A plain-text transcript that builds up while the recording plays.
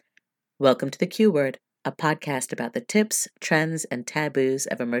Welcome to the Q Word, a podcast about the tips, trends, and taboos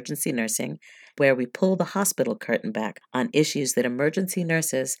of emergency nursing, where we pull the hospital curtain back on issues that emergency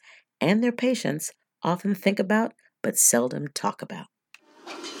nurses and their patients often think about but seldom talk about.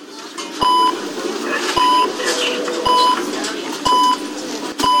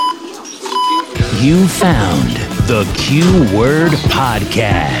 You found the Q Word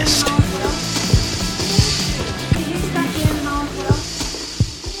Podcast.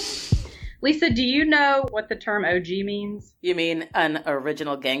 Lisa, do you know what the term OG means? You mean an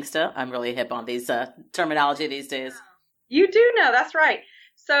original gangsta? I'm really hip on these terminology these days. You do know, that's right.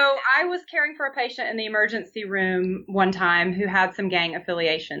 So I was caring for a patient in the emergency room one time who had some gang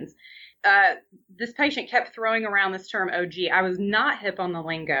affiliations. This patient kept throwing around this term OG. I was not hip on the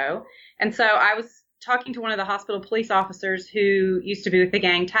lingo. And so I was talking to one of the hospital police officers who used to be with the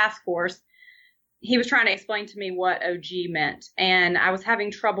gang task force. He was trying to explain to me what OG meant, and I was having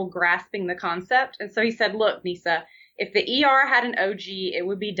trouble grasping the concept. And so he said, look, Nyssa, if the ER had an OG, it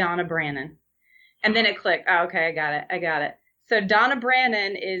would be Donna Brannen. And then it clicked. Oh, okay, I got it. So Donna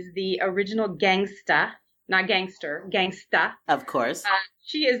Brannen is the original gangsta, not gangster, gangsta. Of course.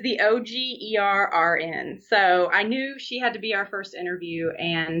 She is the OG ERRN. So I knew she had to be our first interview,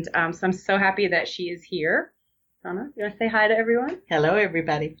 and so I'm so happy that she is here. Donna, you want to say hi to everyone? Hello,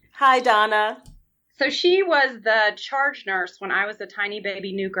 everybody. Hi, Donna. So she was the charge nurse when I was a tiny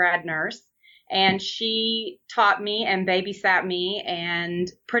baby new grad nurse, and she taught me and babysat me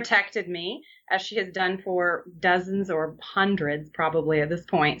and protected me, as she has done for dozens or hundreds probably at this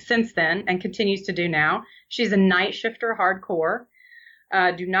point since then, and continues to do now. She's a night shifter hardcore.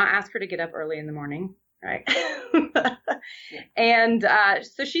 Do not ask her to get up early in the morning, right? And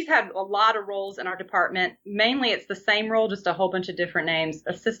so she's had a lot of roles in our department. Mainly it's the same role, just a whole bunch of different names: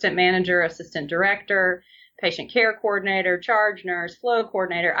 assistant manager, assistant director, patient care coordinator, charge nurse, flow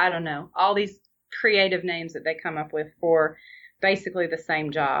coordinator. I don't know, all these creative names that they come up with for basically the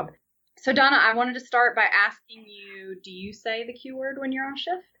same job. So Donna, I wanted to start by asking you, do you say the Q word when you're on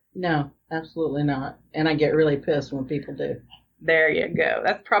shift? No, absolutely not. And I get really pissed when people do. There you go.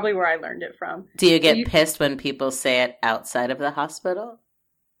 That's probably where I learned it from. Do you get pissed when people say it outside of the hospital?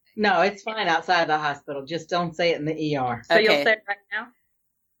 No, it's fine outside of the hospital. Just don't say it in the ER. So You'll say it right now?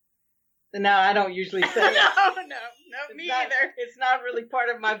 No, I don't usually say it. No, me either. It's not really part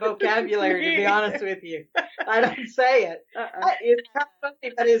of my vocabulary, to be honest with you. I don't say it. It's kind of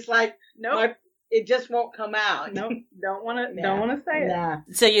funny, but it's like, nope. It just won't come out. Nope, don't want to say it. Nah.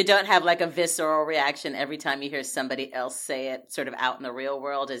 So you don't have like a visceral reaction every time you hear somebody else say it, sort of out in the real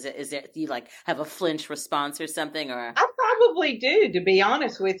world? Is it do you like have a flinch response or something? Or I probably do, to be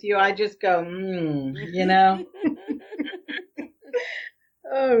honest with you. I just go, you know.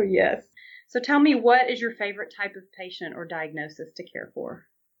 Oh yes. So tell me, what is your favorite type of patient or diagnosis to care for?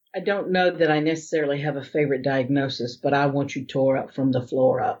 I don't know that I necessarily have a favorite diagnosis, but I want you tore up from the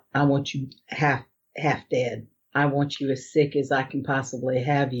floor up. I want you half dead. I want you as sick as I can possibly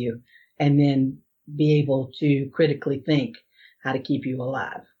have you, and then be able to critically think how to keep you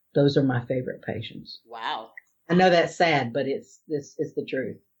alive. Those are my favorite patients. Wow. I know that's sad, but it's the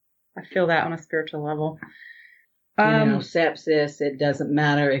truth. I feel that on a spiritual level. Sepsis, it doesn't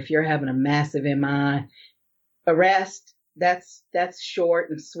matter if you're having a massive MI. Arrest, that's short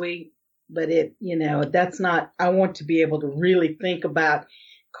and sweet, but that's not, I want to be able to really think about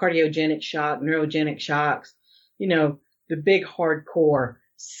cardiogenic shock, neurogenic shocks, the big hardcore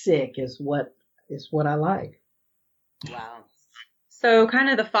sick is what I like. Wow. So kind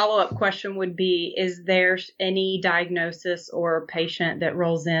of the follow-up question would be, is there any diagnosis or patient that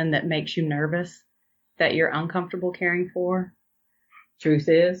rolls in that makes you nervous, that you're uncomfortable caring for? Truth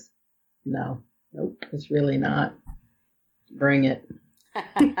is, no. Nope, it's really not. Bring it.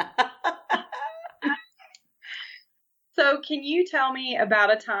 So can you tell me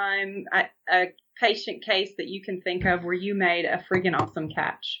about a time, a patient case that you can think of where you made a friggin' awesome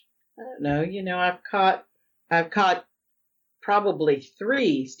catch? No, I've caught probably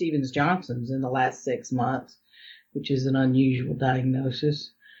 3 Stevens-Johnsons in the last 6 months, which is an unusual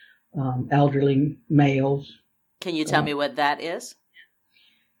diagnosis. Elderly males. Can you tell me what that is?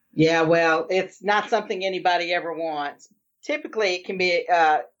 Yeah, well, it's not something anybody ever wants. Typically, it can be,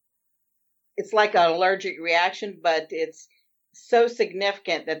 it's like an allergic reaction, but it's so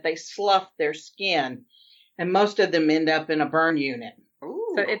significant that they slough their skin, and most of them end up in a burn unit.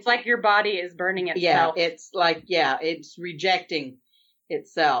 Ooh. So it's like your body is burning Yeah, itself. it's rejecting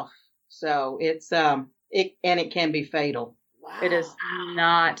itself. So it's, it can be fatal. Wow. It is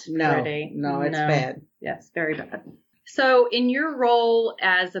not pretty. No, it's bad. Yes, very bad. So in your role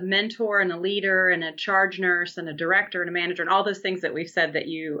as a mentor and a leader and a charge nurse and a director and a manager and all those things that we've said that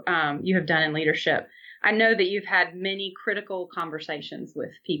you have done in leadership, I know that you've had many critical conversations with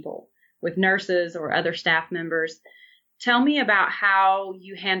people, with nurses or other staff members. Tell me about how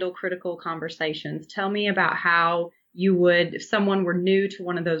you handle critical conversations. Tell me about how you would, if someone were new to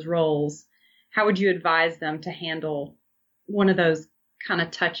one of those roles, how would you advise them to handle one of those kind of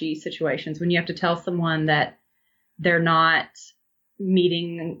touchy situations when you have to tell someone that they're not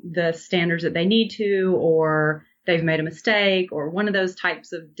meeting the standards that they need to, or they've made a mistake, or one of those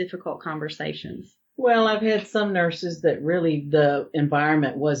types of difficult conversations? Well, I've had some nurses that really the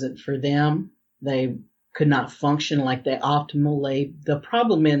environment wasn't for them. They could not function like they optimally. The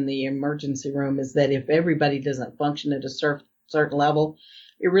problem in the emergency room is that if everybody doesn't function at a certain level,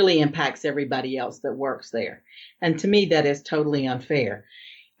 it really impacts everybody else that works there. And to me, that is totally unfair.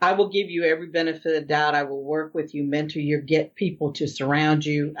 I will give you every benefit of the doubt. I will work with you, mentor you, get people to surround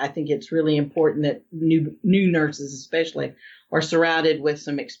you. I think it's really important that new nurses especially are surrounded with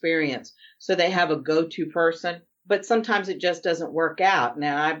some experience so they have a go-to person. But sometimes it just doesn't work out.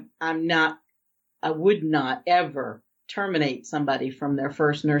 Now, I would not ever terminate somebody from their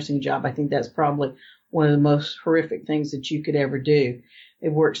first nursing job. I think that's probably one of the most horrific things that you could ever do.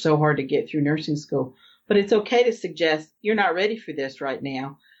 They've worked so hard to get through nursing school. But it's okay to suggest you're not ready for this right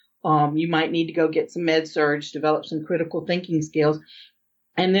now. You might need to go get some med surg, develop some critical thinking skills,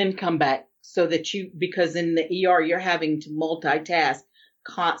 and then come back so that because in the ER, you're having to multitask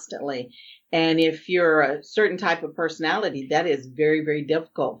constantly. And if you're a certain type of personality, that is very, very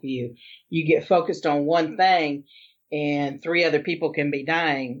difficult for you. You get focused on one thing and 3 other people can be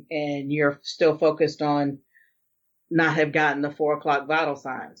dying and you're still focused on not have gotten the 4 o'clock vital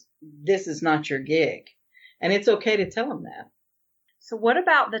signs. This is not your gig. And it's okay to tell them that. So what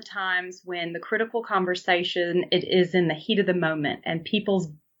about the times when the critical conversation, it is in the heat of the moment and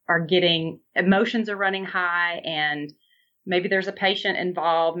emotions are running high and maybe there's a patient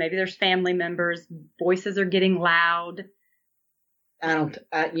involved, maybe there's family members, voices are getting loud?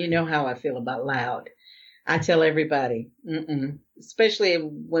 You know how I feel about loud. I tell everybody, especially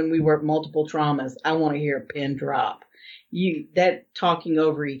when we work multiple traumas, I want to hear a pin drop. That talking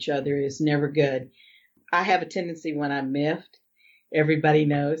over each other is never good. I have a tendency when I'm miffed, everybody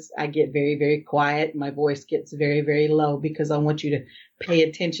knows, I get very, very quiet. My voice gets very, very low because I want you to pay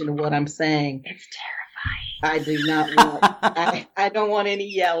attention to what I'm saying. It's terrifying. I do not want, I don't want any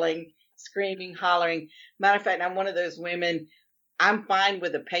yelling, screaming, hollering. Matter of fact, I'm one of those women, I'm fine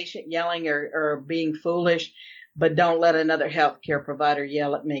with a patient yelling or being foolish, but don't let another healthcare provider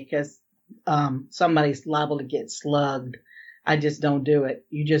yell at me because somebody's liable to get slugged. I just don't do it.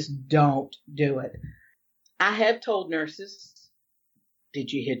 You just don't do it. I have told nurses,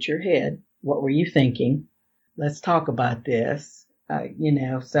 did you hit your head? What were you thinking? Let's talk about this.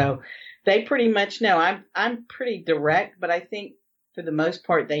 So they pretty much know. I'm pretty direct, but I think for the most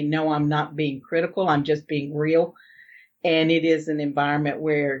part, they know I'm not being critical. I'm just being real. And it is an environment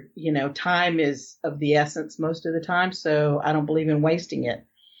where, time is of the essence most of the time. So I don't believe in wasting it.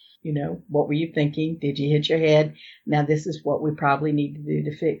 What were you thinking? Did you hit your head? Now this is what we probably need to do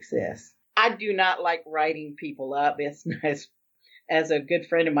to fix this. I do not like writing people up. It's nice. As a good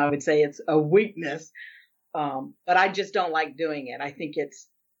friend of mine would say, it's a weakness. But I just don't like doing it.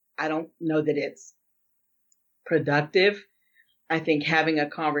 I don't know that it's productive. I think having a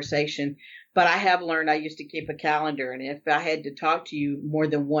conversation, but I have learned I used to keep a calendar. And if I had to talk to you more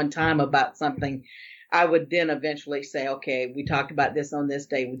than one time about something, I would then eventually say, okay, we talked about this on this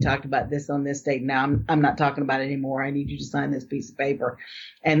day. We talked about this on this day. Now I'm not talking about it anymore. I need you to sign this piece of paper.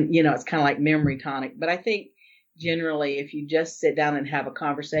 And, it's kind of like memory tonic. But I think generally, if you just sit down and have a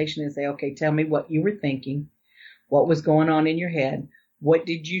conversation and say, okay, tell me what you were thinking, what was going on in your head, what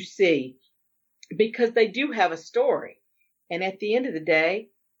did you see? Because they do have a story. And at the end of the day,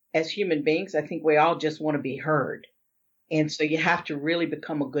 as human beings, I think we all just want to be heard. And so you have to really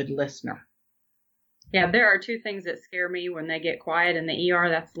become a good listener. Yeah, there are 2 things that scare me when they get quiet in the ER.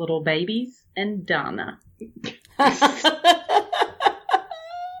 That's little babies and Donna.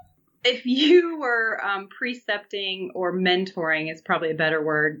 If you were precepting or mentoring, is probably a better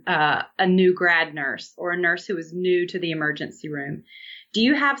word, a new grad nurse or a nurse who is new to the emergency room, do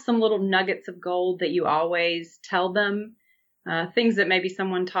you have some little nuggets of gold that you always tell them? Things that maybe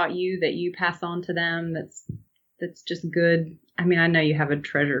someone taught you that you pass on to them that's just good? I mean, I know you have a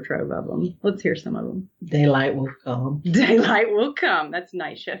treasure trove of them. Let's hear some of them. Daylight will come. Daylight will come. That's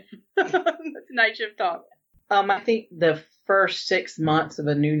night shift. That's night shift talk. I think the first 6 months of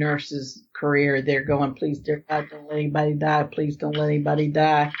a new nurse's career, they're going, please, dear God, don't let anybody die. Please don't let anybody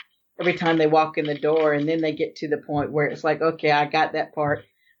die. every time they walk in the door, and then they get to the point where it's like, okay, I got that part.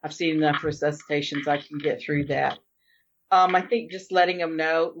 I've seen enough resuscitations. I can get through that. I think just letting them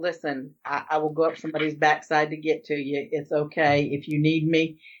know, listen, I will go up somebody's backside to get to you. It's okay. If you need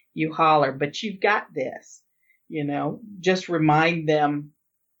me, you holler, but you've got this, just remind them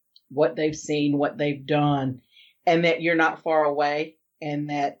what they've seen, what they've done, and that you're not far away and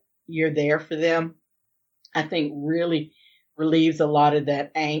that you're there for them. I think really relieves a lot of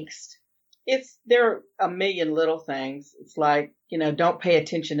that angst. There are a million little things. It's like, don't pay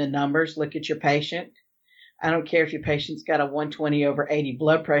attention to numbers. Look at your patient. I don't care if your patient's got a 120/80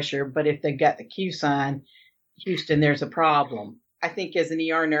 blood pressure, but if they've got the Q sign, Houston, there's a problem. I think as an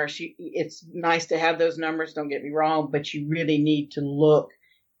ER nurse, it's nice to have those numbers, don't get me wrong, but you really need to look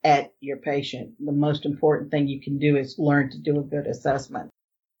at your patient. The most important thing you can do is learn to do a good assessment.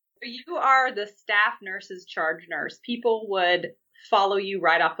 You are the staff nurse's charge nurse. People would follow you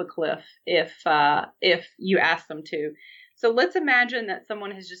right off a cliff if you ask them to. So let's imagine that someone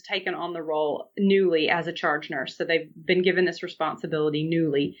has just taken on the role newly as a charge nurse. So they've been given this responsibility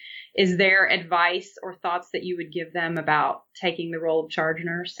newly. Is there advice or thoughts that you would give them about taking the role of charge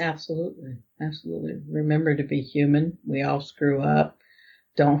nurse? Absolutely. Absolutely. Remember to be human. We all screw up.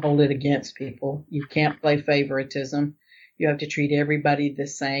 Don't hold it against people. You can't play favoritism. You have to treat everybody the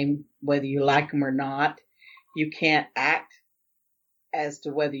same, whether you like them or not. You can't act as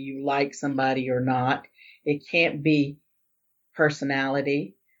to whether you like somebody or not. It can't be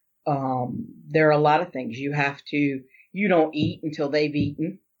personality. There are a lot of things you don't eat until they've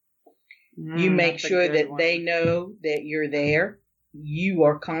eaten. You make sure that they know that you're there. You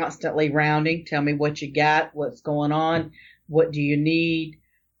are constantly rounding. Tell me what you got, what's going on, what do you need.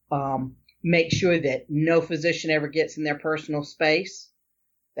 Make sure that no physician ever gets in their personal space.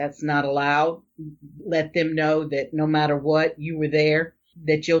 That's not allowed. Let them know that no matter what, you were there,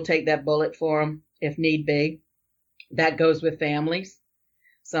 that you'll take that bullet for them if need be. That goes with families.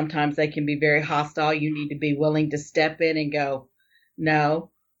 Sometimes they can be very hostile. You need to be willing to step in and go,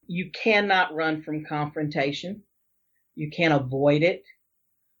 no, you cannot run from confrontation. You can't avoid it.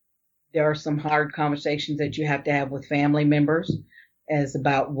 There are some hard conversations that you have to have with family members as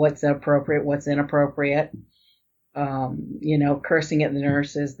about what's appropriate, what's inappropriate, cursing at the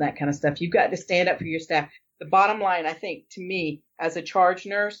nurses, that kind of stuff. You've got to stand up for your staff. The bottom line, I think, to me, as a charge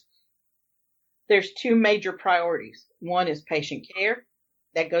nurse, there's two major priorities. One is patient care.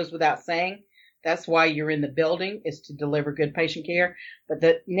 That goes without saying. That's why you're in the building, is to deliver good patient care. But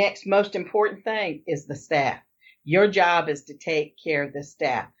the next most important thing is the staff. Your job is to take care of the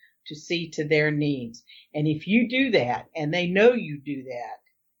staff, to see to their needs. And if you do that, and they know you do that,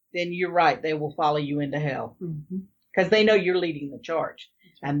 then you're right. They will follow you into hell because they know you're leading the charge.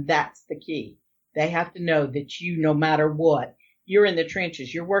 And that's the key. They have to know that no matter what, you're in the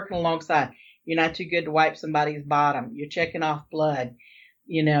trenches. You're working alongside. You're not too good to wipe somebody's bottom. You're checking off blood.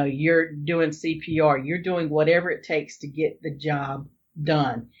 You're doing CPR. You're doing whatever it takes to get the job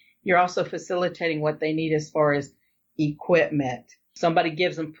done. You're also facilitating what they need as far as equipment. Somebody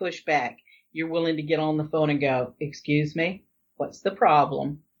gives them pushback. You're willing to get on the phone and go, excuse me, what's the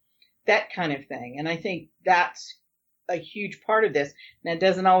problem? That kind of thing. And I think that's a huge part of this. Now, it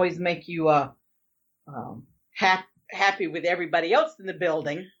doesn't always make you happy with everybody else in the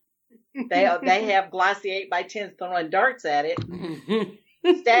building. They have glossy 8x10s throwing darts at it.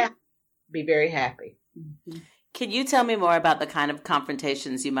 Staff be very happy. Can you tell me more about the kind of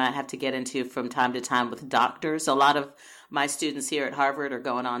confrontations you might have to get into from time to time with doctors? A lot of my students here at Harvard are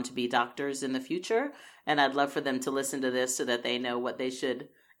going on to be doctors in the future, and I'd love for them to listen to this so that they know what they should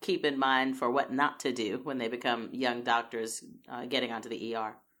keep in mind for what not to do when they become young doctors getting onto the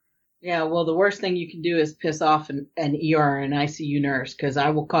ER. Yeah, well, the worst thing you can do is piss off an ER or an ICU nurse, because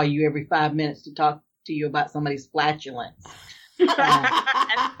I will call you every 5 minutes to talk to you about somebody's flatulence. And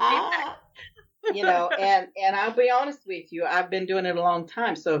I'll be honest with you, I've been doing it a long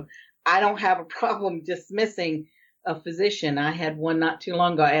time, so I don't have a problem dismissing a physician. I had one not too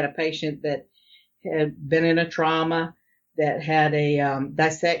long ago. I had a patient that had been in a trauma, that had a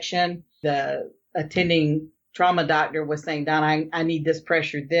dissection. The attending trauma doctor was saying, Donna, I need this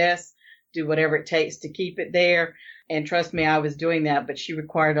pressure, do whatever it takes to keep it there. And trust me, I was doing that, but she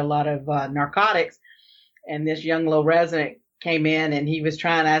required a lot of narcotics. And this young little resident came in and he was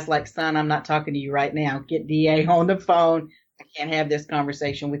trying. I was like, son, I'm not talking to you right now. Get DA on the phone. I can't have this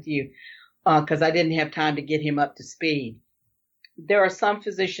conversation with you because I didn't have time to get him up to speed. There are some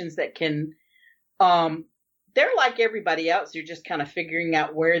physicians that can, they're like everybody else. They're just kind of figuring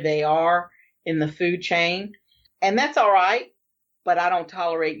out where they are in the food chain. And that's all right. But I don't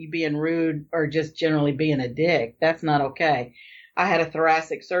tolerate you being rude or just generally being a dick. That's not okay. I had a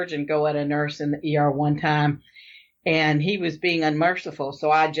thoracic surgeon go at a nurse in the ER one time, and he was being unmerciful.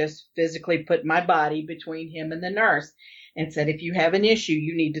 So I just physically put my body between him and the nurse and said, if you have an issue,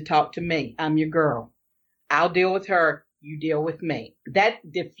 you need to talk to me. I'm your girl. I'll deal with her. You deal with me. That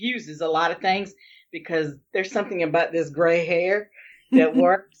diffuses a lot of things because there's something about this gray hair that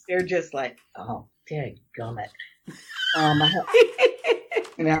works. They're just like, oh, dadgummit.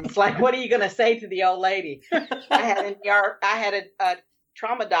 It's like, what are you going to say to the old lady? I had a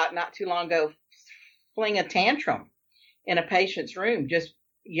trauma doc not too long ago fling a tantrum in a patient's room, just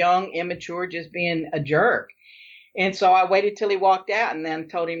young, immature, just being a jerk. And so I waited till he walked out and then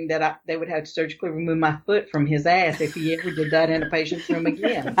told him that they would have to surgically remove my foot from his ass if he ever did that in a patient's room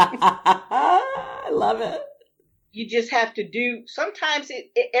again. I love it. You just have to sometimes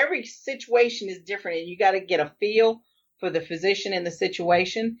every situation is different and you got to get a feel for the physician and the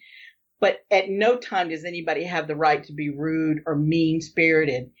situation. But at no time does anybody have the right to be rude or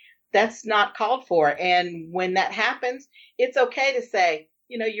mean-spirited. That's not called for. And when that happens, it's okay to say,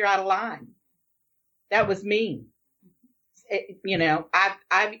 you're out of line. That was mean.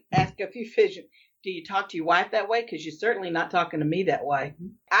 I've asked a few physicians, do you talk to your wife that way? Because you're certainly not talking to me that way.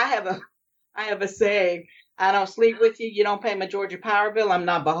 I have a saying, I don't sleep with you. You don't pay my Georgia power bill. I'm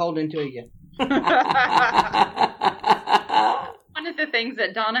not beholden to you. One of the things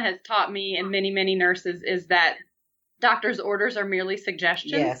that Donna has taught me and many, many nurses is that doctor's orders are merely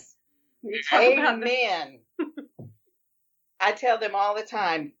suggestions. Yes. Amen. I tell them all the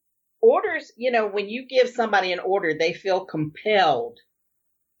time, orders, when you give somebody an order, they feel compelled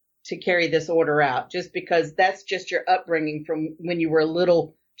to carry this order out just because that's just your upbringing from when you were a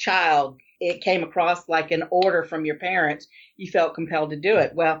little child. It came across like an order from your parents. You felt compelled to do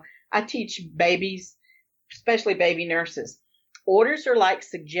it. Well, I teach babies, especially baby nurses. Orders are like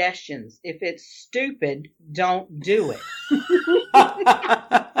suggestions. If it's stupid, don't do it.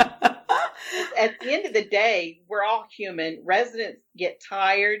 At the end of the day, we're all human. Residents get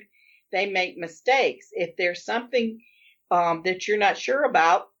tired. They make mistakes. If there's something that you're not sure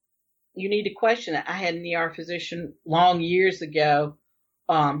about, you need to question it. I had an ER physician long years ago.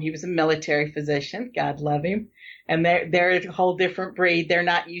 He was a military physician. God love him. And they're a whole different breed. They're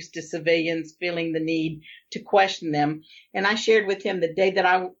not used to civilians feeling the need to question them. And I shared with him the day that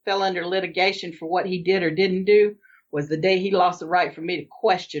I fell under litigation for what he did or didn't do was the day he lost the right for me to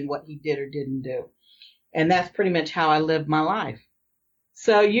question what he did or didn't do. And that's pretty much how I lived my life.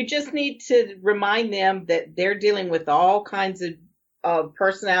 So you just need to remind them that they're dealing with all kinds of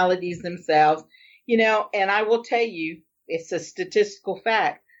personalities themselves, and I will tell you, it's a statistical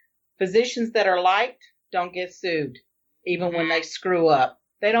fact. Physicians that are liked don't get sued, even when they screw up.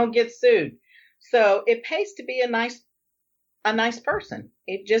 They don't get sued. So it pays to be a nice person.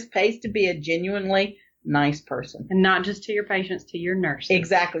 It just pays to be a genuinely nice person. And not just to your patients, to your nurses.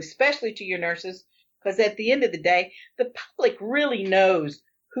 Exactly, especially to your nurses, because at the end of the day, the public really knows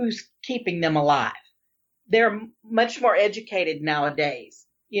who's keeping them alive. They're much more educated nowadays.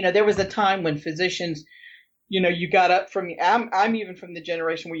 There was a time when physicians, you got up from, I'm even from the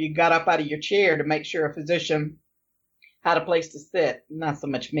generation where you got up out of your chair to make sure a physician had a place to sit. Not so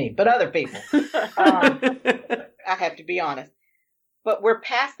much me, but other people. I have to be honest. But we're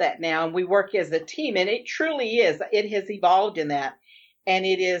past that now, and we work as a team, and it truly is. It has evolved in that, and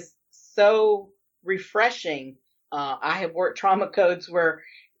it is so refreshing. I have worked trauma codes where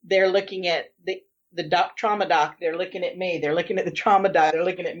they're looking at the trauma doc, they're looking at me, they're looking at the trauma doc, they're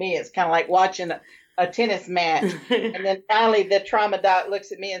looking at me. It's kind of like watching a tennis match. And then finally the trauma doc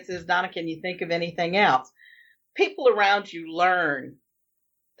looks at me and says, Donna, can you think of anything else? People around you learn.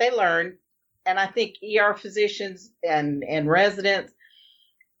 They learn. And I think ER physicians and residents,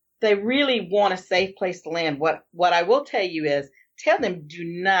 they really want a safe place to land. What I will tell you is, tell them do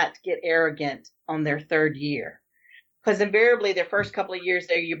not get arrogant on their third year. Because invariably their first couple of years,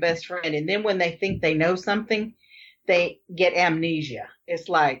 they're your best friend. And then when they think they know something, they get amnesia. It's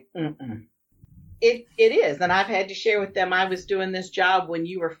like, It is. And I've had to share with them, I was doing this job when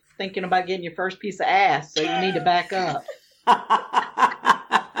you were thinking about getting your first piece of ass. So you need to back up.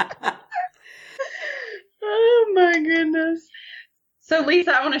 Oh my goodness. So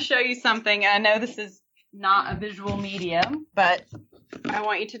Lisa, I want to show you something. I know this is not a visual medium, but I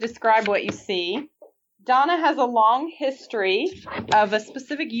want you to describe what you see. Donna has a long history of a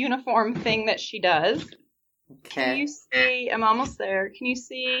specific uniform thing that she does. Okay. Can you see? I'm almost there. Can you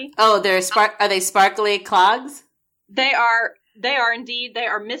see? Oh, are they sparkly clogs? They are indeed. They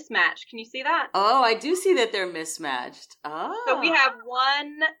are mismatched. Can you see that? Oh, I do see that they're mismatched. Oh. So we have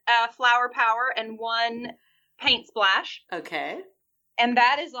one flower power and one paint splash. Okay. And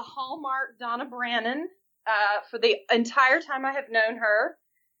that is a Hallmark Donna Brannen For the entire time I have known her,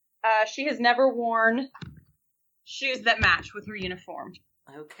 she has never worn shoes that match with her uniform.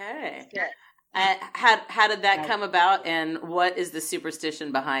 Okay. Yeah. How did that come about, and what is the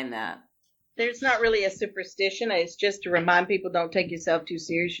superstition behind that? There's not really a superstition. It's just to remind people, don't take yourself too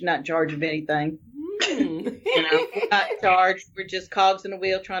serious. You're not in charge of anything. We're not charged. We're just cogs in the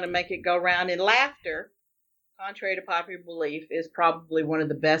wheel trying to make it go round. And laughter, contrary to popular belief, is probably one of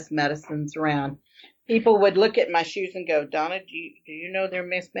the best medicines around. People would look at my shoes and go, Donna, do you know they're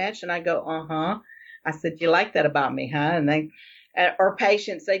mismatched? And I go, uh-huh. I said, you like that about me, huh? And they, or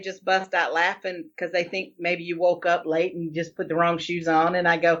patients, they just bust out laughing because they think maybe you woke up late and you just put the wrong shoes on. And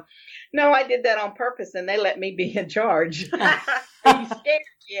I go, no, I did that on purpose, and they let me be in charge. Are you scared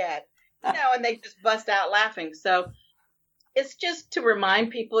yet? No, and they just bust out laughing. So it's just to remind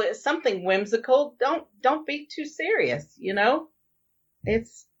people it's something whimsical. Don't be too serious, you know?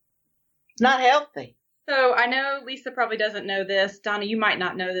 It's not healthy. So I know Lisa probably doesn't know this. Donna, you might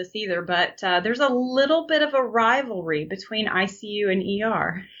not know this either, but there's a little bit of a rivalry between ICU and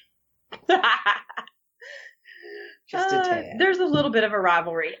ER. Just a tad. There's a little bit of a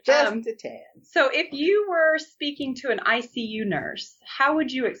rivalry. Just a tad. So if you were speaking to an ICU nurse, how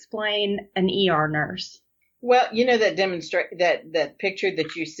would you explain an ER nurse? Well, you know that picture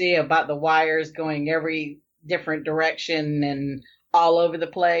that you see about the wires going every different direction and all over the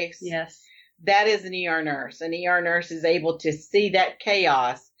place? Yes. That is an ER nurse. An ER nurse is able to see that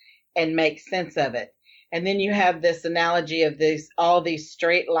chaos and make sense of it. And then you have this analogy of all these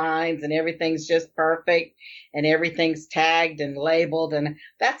straight lines and everything's just perfect and everything's tagged and labeled. And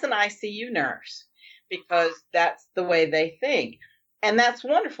that's an ICU nurse because that's the way they think. And that's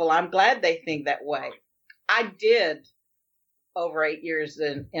wonderful. I'm glad they think that way. I did over 8 years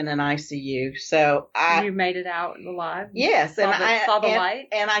in an ICU. So you made it out alive? Yes. And I saw the light?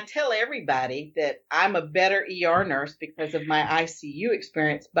 And I tell everybody that I'm a better ER nurse because of my ICU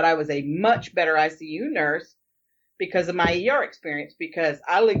experience, but I was a much better ICU nurse because of my ER experience, because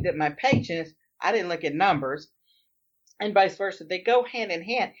I looked at my patients. I didn't look at numbers, and vice versa. They go hand in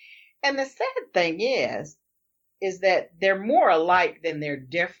hand. And the sad thing is that they're more alike than they're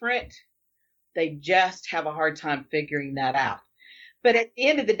different. They just have a hard time figuring that out. But at the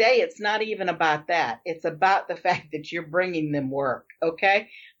end of the day, it's not even about that. It's about the fact that you're bringing them work, okay?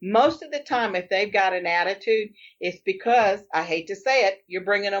 Most of the time, if they've got an attitude, it's because, I hate to say it, you're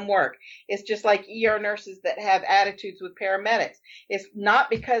bringing them work. It's just like ER nurses that have attitudes with paramedics. It's not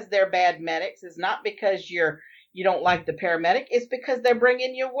because they're bad medics. It's not because you don't like the paramedic. It's because they're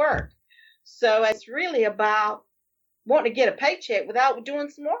bringing you work. So it's really about wanting to get a paycheck without doing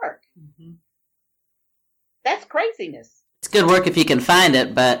some work. Mm-hmm. That's craziness. It's good work if you can find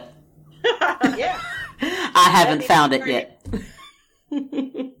it, but yeah, I haven't found it yet.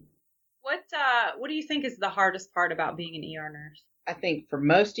 What do you think is the hardest part about being an ER nurse? I think for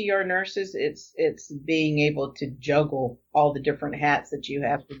most ER nurses, it's being able to juggle all the different hats that you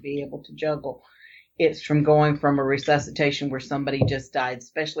have to be able to juggle. It's from going from a resuscitation where somebody just died,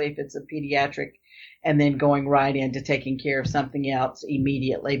 especially if it's a pediatric, and then going right into taking care of something else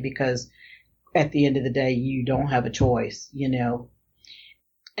immediately, because at the end of the day, you don't have a choice, you know.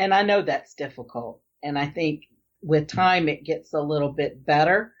 And I know that's difficult. And I think with time, it gets a little bit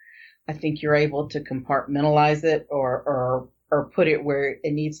better. I think you're able to compartmentalize it or put it where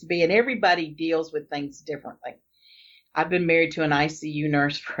it needs to be. And everybody deals with things differently. I've been married to an ICU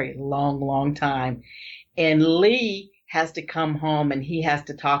nurse for a long, long time. And Lee has to come home and he has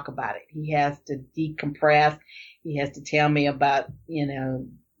to talk about it. He has to decompress. He has to tell me about, you know,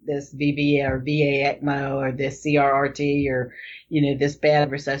 this VBA or VA ECMO or this CRRT or, you know, this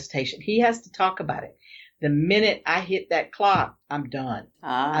bad resuscitation. He has to talk about it. The minute I hit that clock, I'm done.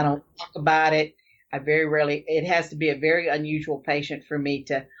 I don't talk about it. I very rarely, it has to be a very unusual patient for me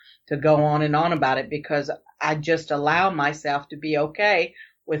to go on and on about it, because I just allow myself to be okay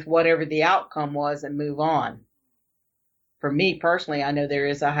with whatever the outcome was and move on. For me personally, I know there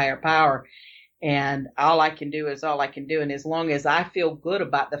is a higher power. And all I can do is all I can do. And as long as I feel good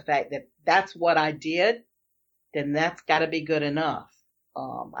about the fact that that's what I did, then that's got to be good enough.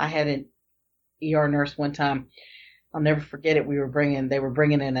 I had an ER nurse one time. I'll never forget it. They were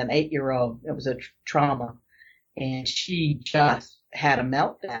bringing in an 8-year-old. It was a trauma. And she just had a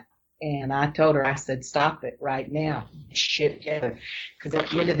meltdown. And I told her, I said, stop it right now. Shit together. Because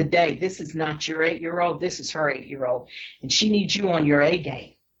at the end of the day, this is not your 8-year-old. This is her 8-year-old. And she needs you on your A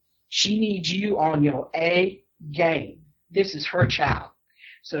game. She needs you on your A game. This is her child.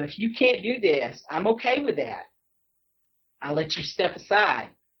 So if you can't do this, I'm okay with that. I'll let you step aside.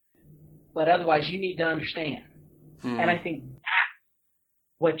 But otherwise, you need to understand. And I think that's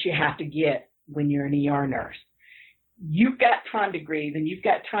what you have to get when you're an ER nurse. You've got time to grieve and you've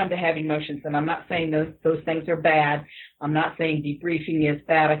got time to have emotions. And I'm not saying those things are bad. I'm not saying debriefing is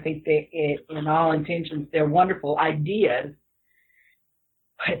bad. I think that in all intentions, they're wonderful ideas,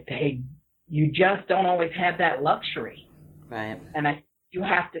 but you just don't always have that luxury. Right. And you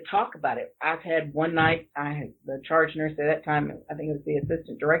have to talk about it. I've had one night, the charge nurse at that time, I think it was the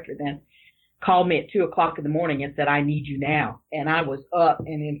assistant director then, called me at 2:00 in the morning and said, "I need you now." And I was up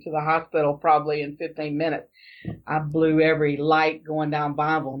and into the hospital probably in 15 minutes. I blew every light going down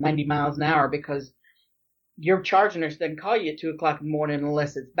Bonneville 90 miles an hour because your charge nurse doesn't call you at 2:00 in the morning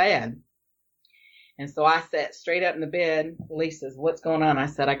unless it's bad. And so I sat straight up in the bed. Lisa's, "What's going on?" I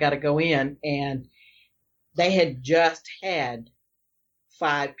said, "I got to go in." And they had just had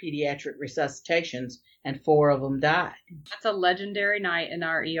 5 pediatric resuscitations and 4 of them died. That's a legendary night in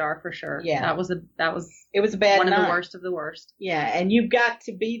our ER for sure. Yeah. It was a bad one night. Of the worst of the worst. Yeah, and you've got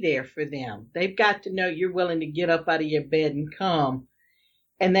to be there for them. They've got to know you're willing to get up out of your bed and come.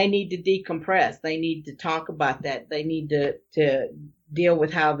 And they need to decompress. They need to talk about that. They need to deal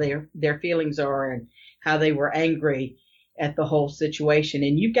with how their feelings are and how they were angry at the whole situation.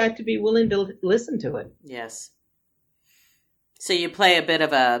 And you've got to be willing to listen to it. Yes. So you play a bit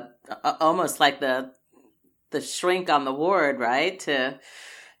of a almost like the shrink on the ward, right? To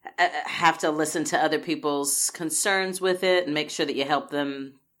have to listen to other people's concerns with it and make sure that you help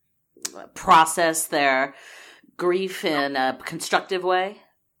them process their grief in a constructive way.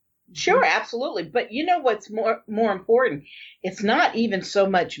 Sure, absolutely. But you know what's more important? It's not even so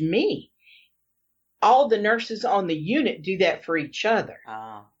much me. All the nurses on the unit do that for each other.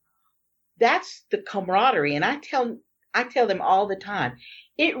 Oh. That's the camaraderie. And I tell them all the time,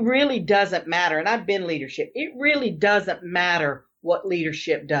 it really doesn't matter. And I've been leadership. It really doesn't matter what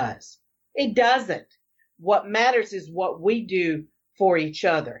leadership does. It doesn't. What matters is what we do for each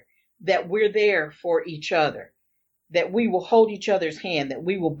other, that we're there for each other, that we will hold each other's hand, that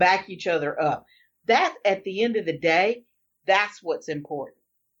we will back each other up. That, at the end of the day, that's what's important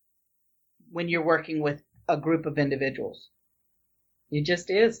when you're working with a group of individuals. It just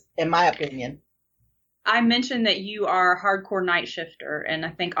is, in my opinion. I mentioned that you are a hardcore night shifter, and I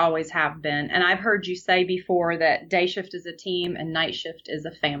think always have been. And I've heard you say before that day shift is a team and night shift is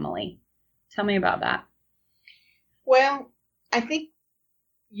a family. Tell me about that. Well, I think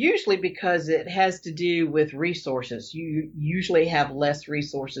usually because it has to do with resources. You usually have less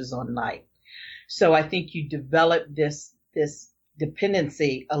resources on night. So I think you develop this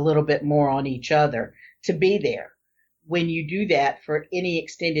dependency a little bit more on each other to be there. When you do that for any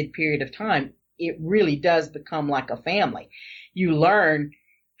extended period of time, it really does become like a family. You learn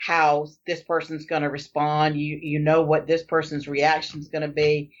how this person's going to respond. You know what this person's reaction is going to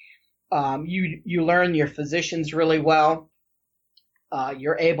be. You learn your physicians really well.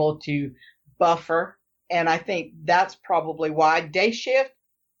 You're able to buffer. And I think that's probably why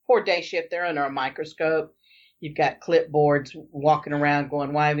poor day shift, they're under a microscope. You've got clipboards walking around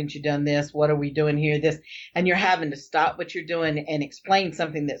going, "Why haven't you done this? What are we doing here?" This, and you're having to stop what you're doing and explain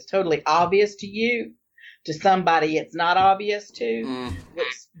something that's totally obvious to you to somebody it's not obvious to,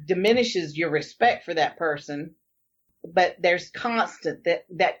 which diminishes your respect for that person. But there's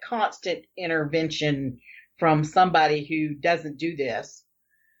that constant intervention from somebody who doesn't do this.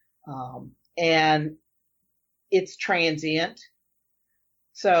 And it's transient.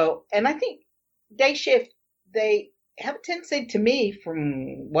 So, and I think day shift, they have a tendency to me,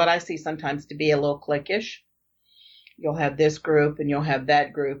 from what I see sometimes, to be a little cliquish. You'll have this group and you'll have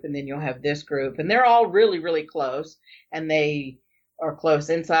that group and then you'll have this group, and they're all really, really close, and they are close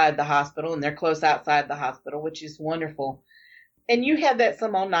inside the hospital and they're close outside the hospital, which is wonderful. And you have that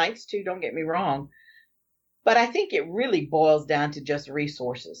some on nights too, don't get me wrong. But I think it really boils down to just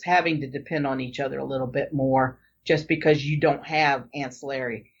resources, having to depend on each other a little bit more, just because you don't have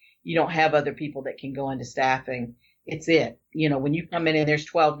ancillary. You don't have other people that can go into staffing. It's it. You know, when you come in and there's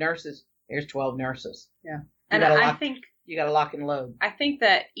 12 nurses, there's 12 nurses. Yeah. You got to lock and load. I think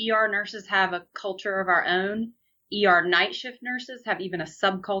that ER nurses have a culture of our own. ER night shift nurses have even a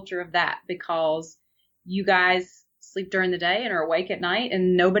subculture of that, because you guys sleep during the day and are awake at night,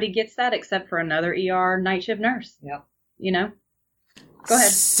 and nobody gets that except for another ER night shift nurse. Yeah. You know? Go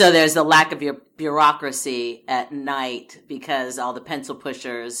ahead. So there's a lack of your bureaucracy at night because all the pencil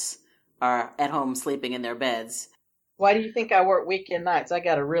pushers are at home sleeping in their beds. Why do you think I work weekend nights? I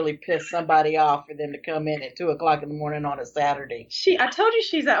got to really piss somebody off for them to come in at 2:00 in the morning on a Saturday. I told you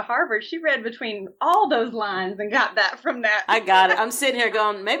she's at Harvard. She read between all those lines and got that from that. I got it. I'm sitting here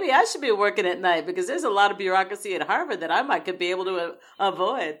going, maybe I should be working at night, because there's a lot of bureaucracy at Harvard that could be able to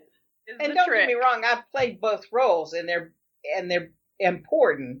avoid. And don't get me wrong, I've played both roles, and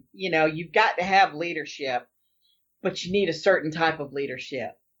important. You've got to have leadership, but you need a certain type of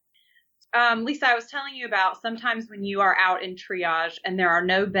leadership. Lisa, I was telling you about sometimes when you are out in triage and there are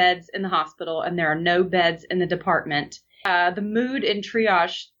no beds in the hospital and there are no beds in the department, the mood in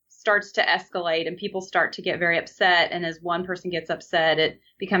triage starts to escalate and people start to get very upset. And as one person gets upset, it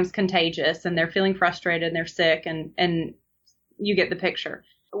becomes contagious and they're feeling frustrated and they're sick and you get the picture.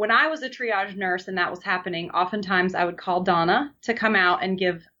 When I was a triage nurse and that was happening, oftentimes I would call Donna to come out and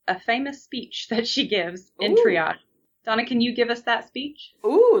give a famous speech that she gives in triage. Donna, can you give us that speech?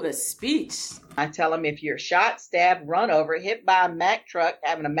 Ooh, the speech. I tell them if you're shot, stabbed, run over, hit by a Mack truck,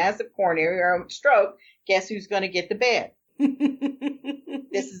 having a massive coronary stroke, guess who's going to get the bed?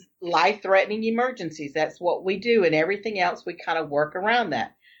 This is life-threatening emergencies. That's what we do, and everything else we kind of work around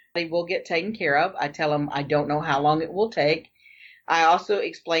that. They will get taken care of. I tell them I don't know how long it will take. I also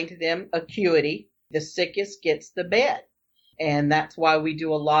explain to them acuity. The sickest gets the bed, and that's why we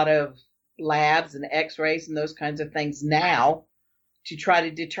do a lot of labs and x-rays and those kinds of things now to try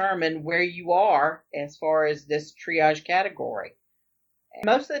to determine where you are as far as this triage category. And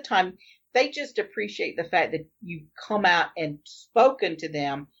most of the time, they just appreciate the fact that you've come out and spoken to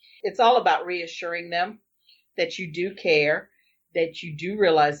them. It's all about reassuring them that you do care, that you do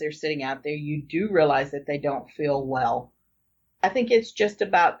realize they're sitting out there, you do realize that they don't feel well. I think it's just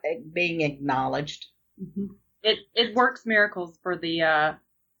about being acknowledged. Mm-hmm. It works miracles for the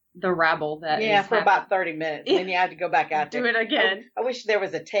rabble that for about 30 minutes. Then you have to go back out there. Do it again. I wish there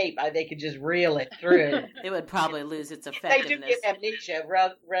was a tape they could just reel it through. It would probably lose its effectiveness. They do get amnesia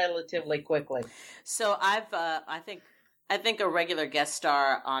relatively quickly. So I think a regular guest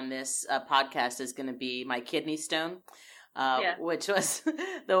star on this podcast is going to be my kidney stone, which was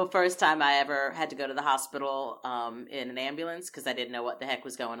the first time I ever had to go to the hospital in an ambulance because I didn't know what the heck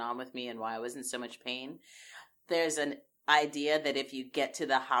was going on with me and why I was in so much pain. There's an idea that if you get to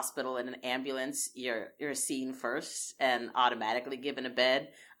the hospital in an ambulance, you're seen first and automatically given a bed.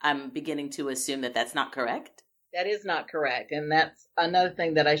 I'm beginning to assume that that's not correct. That is not correct. And that's another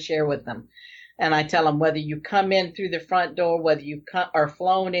thing that I share with them. And I tell them whether you come in through the front door, whether you are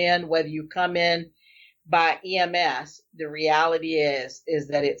flown in, whether you come in by EMS, the reality is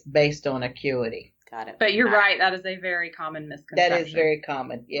that it's based on acuity. Got it. But you're right. That is a very common misconception. That is very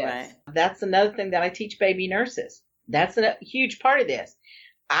common. Yes. Right. That's another thing that I teach baby nurses. That's a huge part of this.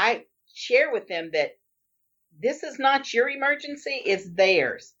 I share with them that this is not your emergency, it's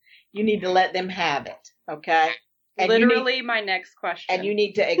theirs. You need to let them have it, okay? And literally my next question. And you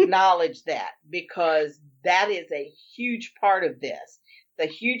need to acknowledge that because that is a huge part of this. The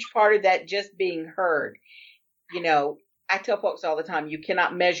huge part of that just being heard. I tell folks all the time, you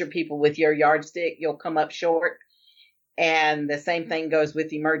cannot measure people with your yardstick. You'll come up short. And the same thing goes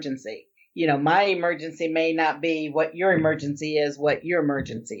with emergency. My emergency may not be what your emergency is.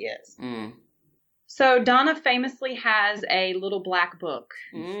 Mm. So Donna famously has a little black book,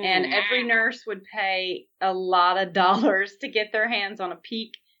 and every nurse would pay a lot of dollars to get their hands on a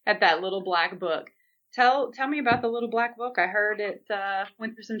peek at that little black book. Tell me about the little black book. I heard it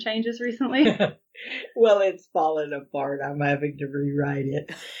went through some changes recently. Well, it's fallen apart. I'm having to rewrite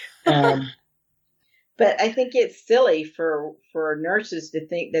it. But I think it's silly for nurses to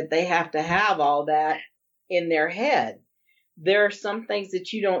think that they have to have all that in their head. There are some things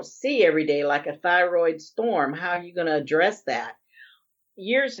that you don't see every day, like a thyroid storm. How are you going to address that?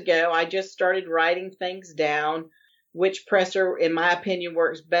 Years ago, I just started writing things down, which pressor, in my opinion,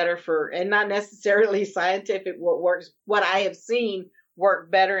 works better for, and not necessarily scientific, what I have seen work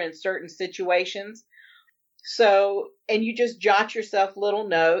better in certain situations. So, and you just jot yourself little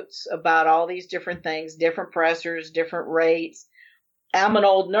notes about all these different things, different pressors, different rates. I'm an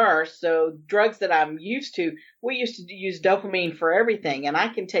old nurse, so drugs that I'm used to, we used to use dopamine for everything. And I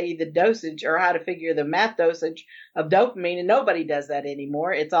can tell you the dosage or how to figure the math dosage of dopamine, and nobody does that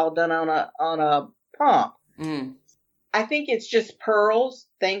anymore. It's all done on a pump. Mm. I think it's just pearls,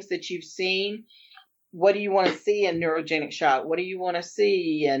 things that you've seen. What do you want to see in neurogenic shock? What do you want to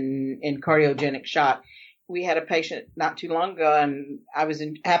see in cardiogenic shock? We had a patient not too long ago, and I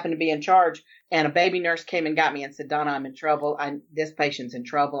happened to be in charge, and a baby nurse came and got me and said, Donna, I'm in trouble. This patient's in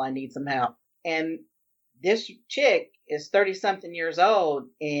trouble. I need some help. And this chick is 30-something years old,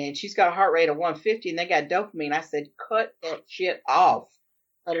 and she's got a heart rate of 150, and they got dopamine. I said, cut that shit off.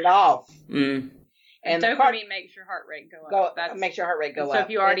 Cut it off. Mm. And dopamine makes your heart rate go up. Makes your heart rate go up. So if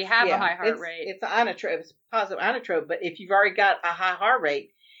you already have a high heart rate. It's an inotrope. It's positive inotrope. But if you've already got a high heart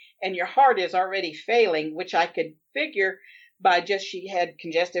rate, and your heart is already failing, which I could figure by just she had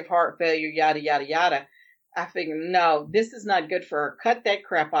congestive heart failure, yada, yada, yada. I figured, no, this is not good for her. Cut that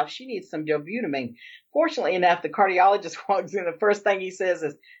crap off. She needs some dobutamine. Fortunately enough, the cardiologist walks in. The first thing he says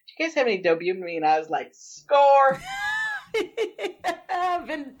is, "Do you guys have any dobutamine?" And I was like, "Score."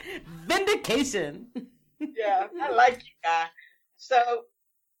 Vindication. Yeah, I like you, guy. So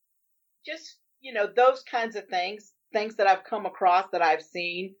just, those kinds of things that I've come across, that I've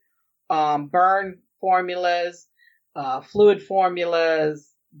seen, burn formulas, fluid formulas,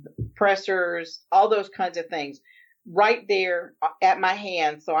 pressors, all those kinds of things right there at my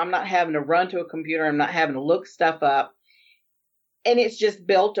hand. So I'm not having to run to a computer. I'm not having to look stuff up. And it's just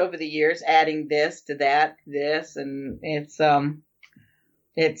built over the years, adding this to that, this, and it's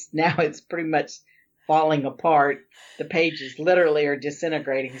pretty much falling apart. The pages literally are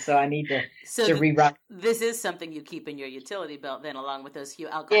disintegrating, so I need to rewrite. This is something you keep in your utility belt then, along with those few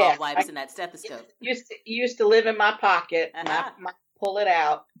alcohol wipes and that stethoscope. Used to live in my pocket, and I pull it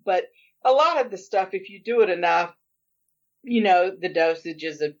out. But a lot of the stuff, if you do it enough, the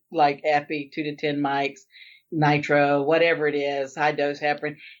dosages of like epi, 2 to 10 mics, nitro, whatever it is, high dose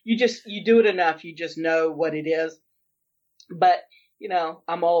heparin. You do it enough, you just know what it is. But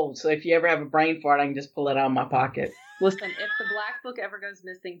I'm old, so if you ever have a brain fart, I can just pull it out of my pocket. Listen, if the black book ever goes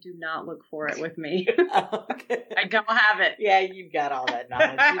missing, do not look for it with me. Okay. I don't have it. Yeah, you've got all that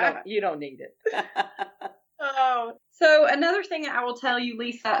knowledge. You don't need it. Oh. So another thing I will tell you,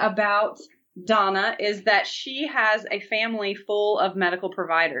 Lisa, about Donna is that she has a family full of medical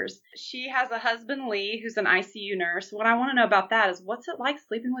providers. She has a husband, Lee, who's an ICU nurse. What I want to know about that is, what's it like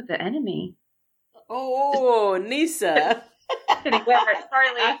sleeping with the enemy? Oh, Nyssa. Sorry,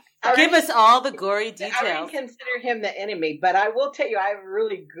 Lee. Give us all the gory details. I wouldn't consider him the enemy, but I will tell you, I have a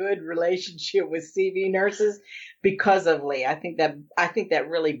really good relationship with CV nurses because of Lee. I think that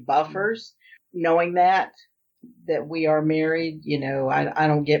really buffers, knowing that we are married. I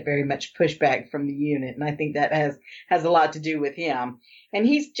don't get very much pushback from the unit, and I think that has a lot to do with him. And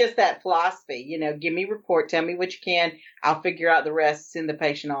he's just that philosophy, give me a report, tell me what you can, I'll figure out the rest, send the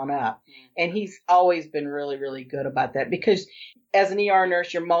patient on up. And he's always been really, really good about that, because as an ER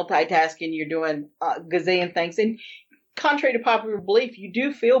nurse, you're multitasking, you're doing gazillion things. And contrary to popular belief, you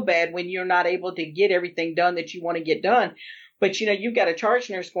do feel bad when you're not able to get everything done that you want to get done. But, you've got a charge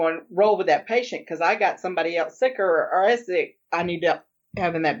nurse going, roll with that patient because I got somebody else sicker or as sick. I need to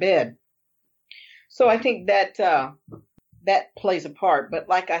have in that bed. So I think that that plays a part. But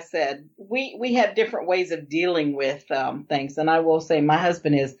like I said, we have different ways of dealing with things. And I will say my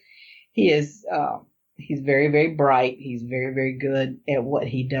husband he's very, very bright. He's very, very good at what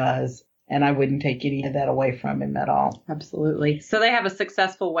he does. And I wouldn't take any of that away from him at all. Absolutely. So they have a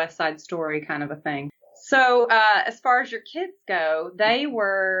successful West Side Story kind of a thing. So as far as your kids go, they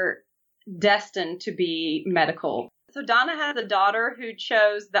were destined to be medical. So Donna has a daughter who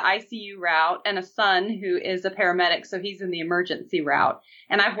chose the ICU route and a son who is a paramedic, so he's in the emergency route.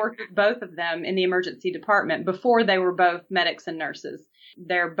 And I've worked with both of them in the emergency department before they were both medics and nurses.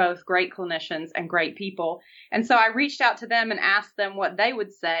 They're both great clinicians and great people. And so I reached out to them and asked them what they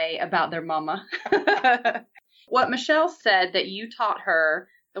would say about their mama. What Michelle said that you taught her,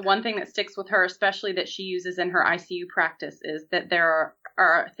 the one thing that sticks with her, especially that she uses in her ICU practice, is that there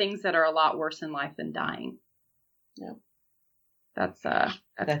are things that are a lot worse in life than dying. Yeah. That's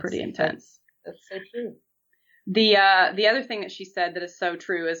pretty intense. That's so true. The other thing that she said that is so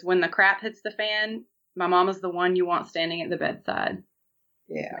true is when the crap hits the fan, my mama's the one you want standing at the bedside.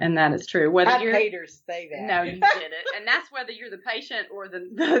 Yeah. And that is true. Whether I've paid her to say that. No, you didn't. And that's whether you're the patient or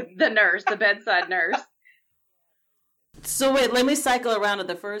the nurse, the bedside nurse. So wait, let me cycle around to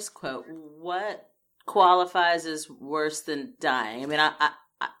the first quote. What qualifies as worse than dying? I mean,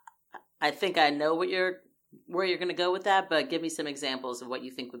 I think I know where you're going to go with that, but give me some examples of what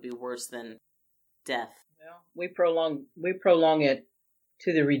you think would be worse than death. Well, we prolong it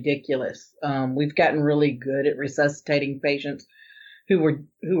to the ridiculous. We've gotten really good at resuscitating patients who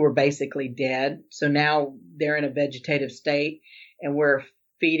were basically dead. So now they're in a vegetative state, and we're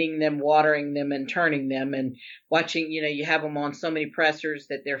feeding them, watering them, and turning them, and watching, you have them on so many pressors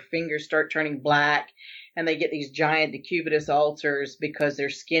that their fingers start turning black, and they get these giant decubitus ulcers because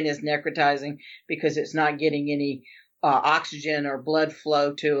their skin is necrotizing because it's not getting any oxygen or blood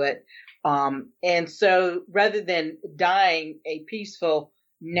flow to it. And so rather than dying a peaceful,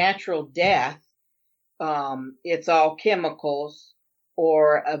 natural death, it's all chemicals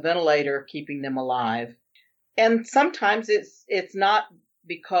or a ventilator keeping them alive. And sometimes it's not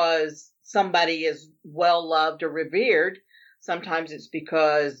because somebody is well loved or revered. Sometimes it's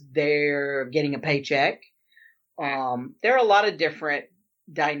because they're getting a paycheck. There are a lot of different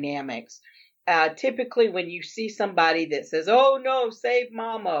dynamics. Typically, when you see somebody that says, "Oh no, save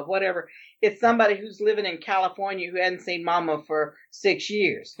mama," whatever, it's somebody who's living in California who hadn't seen mama for 6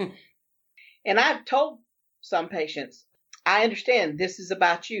 years. And I've told some patients, I understand this is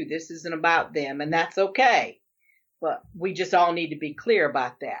about you. This isn't about them, and that's okay. But we just all need to be clear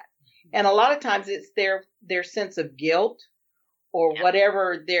about that. And a lot of times it's their sense of guilt or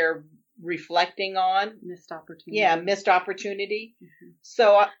whatever they're reflecting on. Missed opportunity. Yeah, missed opportunity. Mm-hmm.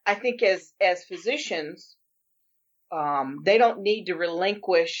 So I think as physicians, they don't need to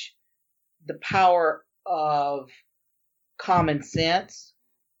relinquish the power of common sense.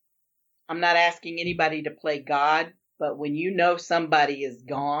 I'm not asking anybody to play God, but when you know somebody is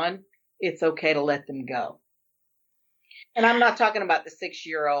gone, it's okay to let them go. And I'm not talking about the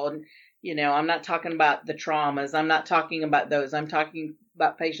 6-year-old, I'm not talking about the traumas. I'm not talking about those. I'm talking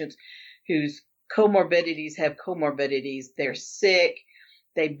about patients whose comorbidities have comorbidities. They're sick.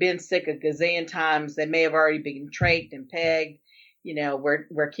 They've been sick a gazillion times. They may have already been trached and pegged.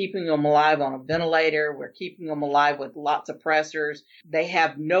 We're keeping them alive on a ventilator. We're keeping them alive with lots of pressors. They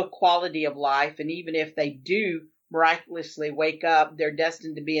have no quality of life. And even if they do miraculously wake up, they're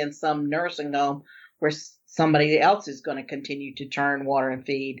destined to be in some nursing home where somebody else is going to continue to turn, water, and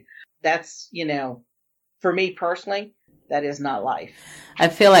feed. That's, for me personally, that is not life. I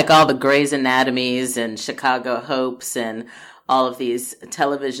feel like all the Grey's Anatomies and Chicago Hopes and all of these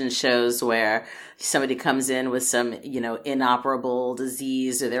television shows where somebody comes in with some, inoperable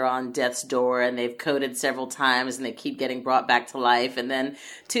disease, or they're on death's door and they've coded several times and they keep getting brought back to life. And then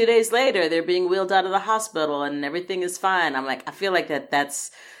 2 days later, they're being wheeled out of the hospital and everything is fine. I feel like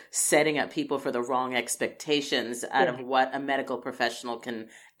that's setting up people for the wrong expectations out of what a medical professional can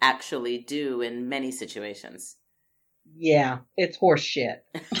actually do in many situations. Yeah, it's horse shit.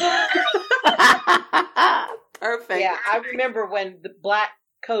 Perfect. Yeah, I remember when the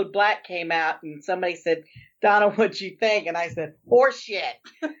Code Black came out and somebody said, "Donna, what'd you think?" And I said, "Horse shit."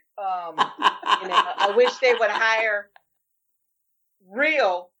 I wish they would hire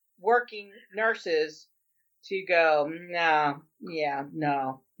real working nurses to go, no,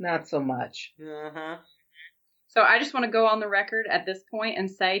 not so much. Uh-huh. So I just want to go on the record at this point and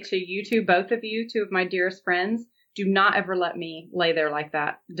say to you two, both of you, two of my dearest friends, do not ever let me lay there like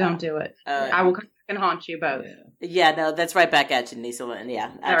that. Don't do it. I will come back and haunt you both. Yeah, no, that's right back at you, Nyssa.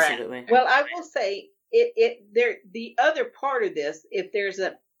 Yeah, absolutely. Right. Well, I will say the other part of this, if there's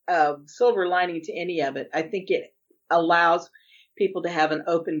a silver lining to any of it, I think it allows people to have an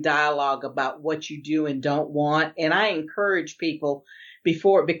open dialogue about what you do and don't want. And I encourage people,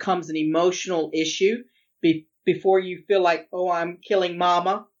 before it becomes an emotional issue, before you feel like, oh, I'm killing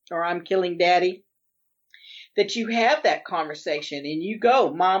mama or I'm killing daddy, that you have that conversation and you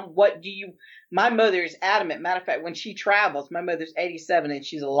go, Mom, my mother is adamant. Matter of fact, when she travels, my mother's 87 and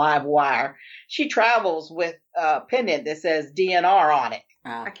she's a live wire. She travels with a pendant that says DNR on it.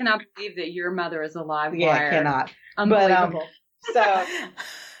 I cannot believe that your mother is a live wire. Yeah, I cannot. Unbelievable.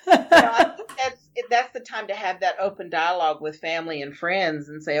 I think that's the time to have that open dialogue with family and friends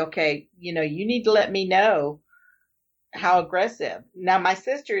and say, okay, you need to let me know how aggressive. Now, my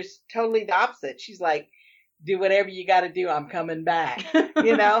sister's totally the opposite. She's like, do whatever you got to do. I'm coming back,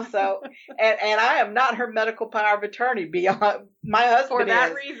 so, and I am not her medical power of attorney beyond my husband for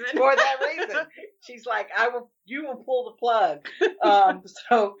that reason. She's like, you will pull the plug.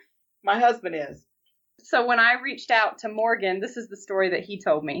 So my husband is. So when I reached out to Morgan, this is the story that he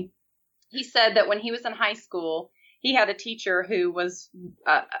told me. He said that when he was in high school, he had a teacher who was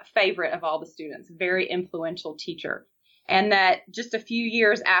a favorite of all the students, very influential teacher. And that just a few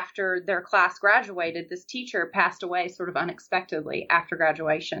years after their class graduated, this teacher passed away sort of unexpectedly after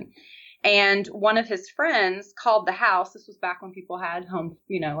graduation. And one of his friends called the house. This was back when people had home,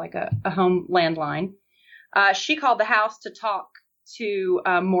 like a home landline. She called the house to talk to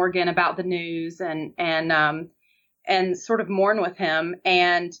Morgan about the news and sort of mourn with him.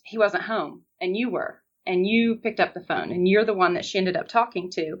 And he wasn't home, and you were. And you picked up the phone, and you're the one that she ended up talking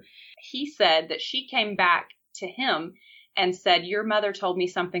to. He said that she came back to him and said, your mother told me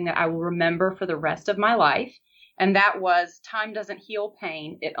something that I will remember for the rest of my life. And that was, time doesn't heal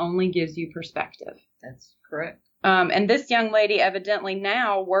pain. It only gives you perspective. That's correct. And this young lady evidently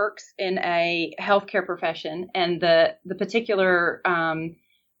now works in a healthcare profession. And the particular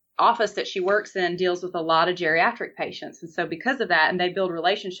office that she works in deals with a lot of geriatric patients. And so because of that, and they build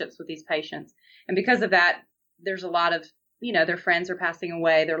relationships with these patients. And because of that, there's a lot of, their friends are passing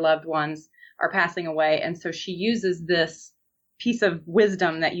away, their loved ones are passing away. And so she uses this piece of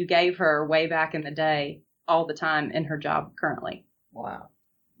wisdom that you gave her way back in the day all the time in her job currently. Wow.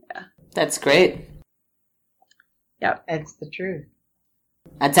 Yeah. That's great. Yep. That's the truth.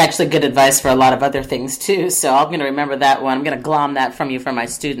 That's actually good advice for a lot of other things, too. So I'm going to remember that one. I'm going to glom that from you for my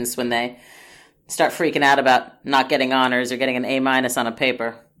students when they start freaking out about not getting honors or getting an A- on a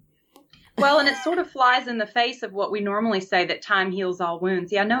paper. Well, and it sort of flies in the face of what we normally say, that time heals all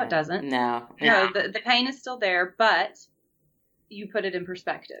wounds. Yeah, no, it doesn't. No. No, the pain is still there, but you put it in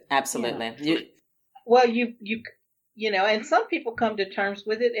perspective. Absolutely. Yeah. Well, you know, and some people come to terms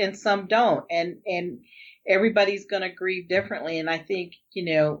with it and some don't. And everybody's going to grieve differently. And I think, you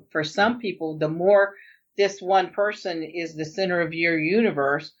know, for some people, the more this one person is the center of your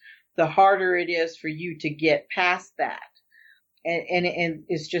universe, the harder it is for you to get past that. And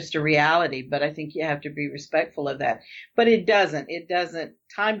it's just a reality, but I think you have to be respectful of that. But it doesn't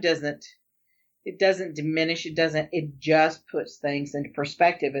diminish. It just puts things into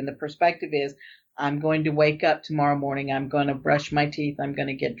perspective. And the perspective is, I'm going to wake up tomorrow morning. I'm going to brush my teeth. I'm going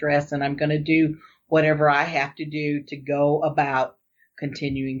to get dressed, and I'm going to do whatever I have to do to go about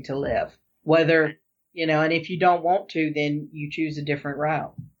continuing to live. Whether, you know, and if you don't want to, then you choose a different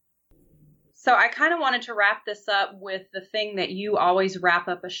route. So I kind of wanted to wrap this up with the thing that you always wrap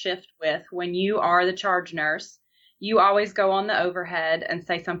up a shift with when you are the charge nurse. You always go on the overhead and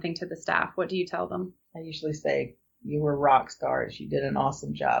say something to the staff. What do you tell them? I usually say, you were rock stars. You did an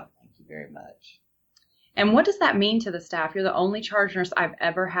awesome job. Thank you very much. And what does that mean to the staff? You're the only charge nurse I've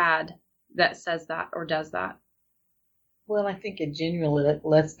ever had that says that or does that. Well, I think it genuinely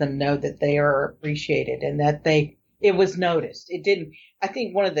lets them know that they are appreciated and that it was noticed. I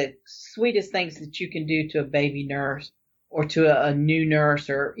think one of the sweetest things that you can do to a baby nurse or to a new nurse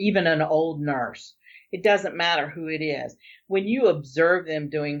or even an old nurse, it doesn't matter who it is. When you observe them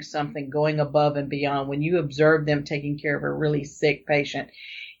doing something, going above and beyond, when you observe them taking care of a really sick patient,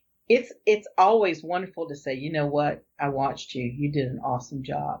 it's always wonderful to say, you know what? I watched you. You did an awesome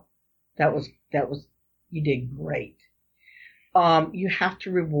job. You did great. You have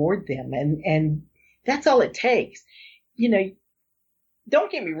to reward them and that's all it takes. You know,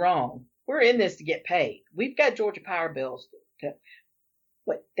 don't get me wrong. We're in this to get paid. We've got Georgia Power bills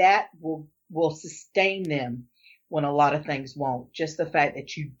but that will sustain them when a lot of things won't. Just the fact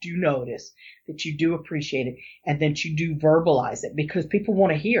that you do notice, that you do appreciate it, and that you do verbalize it because people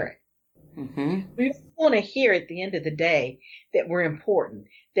want to hear it. Mm-hmm. We want to hear at the end of the day that we're important,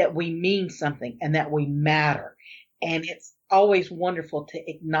 that we mean something, and that we matter. And it's always wonderful to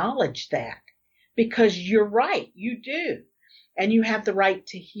acknowledge that because you're right. You do. And you have the right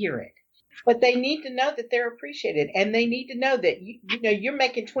to hear it. But they need to know that they're appreciated. And they need to know that, you know, you're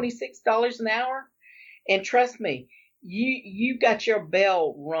making $26 an hour. And trust me, you got your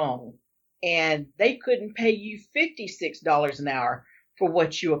bell rung. And they couldn't pay you $56 an hour for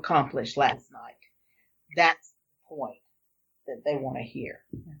what you accomplished last night. That's the point that they want to hear.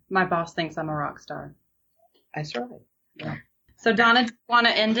 My boss thinks I'm a rock star. That's right. Yeah. So, Donna, do you want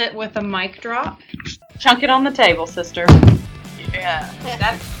to end it with a mic drop? Chunk it on the table, sister. Yeah.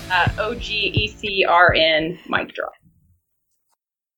 That's OGECRN mic drop.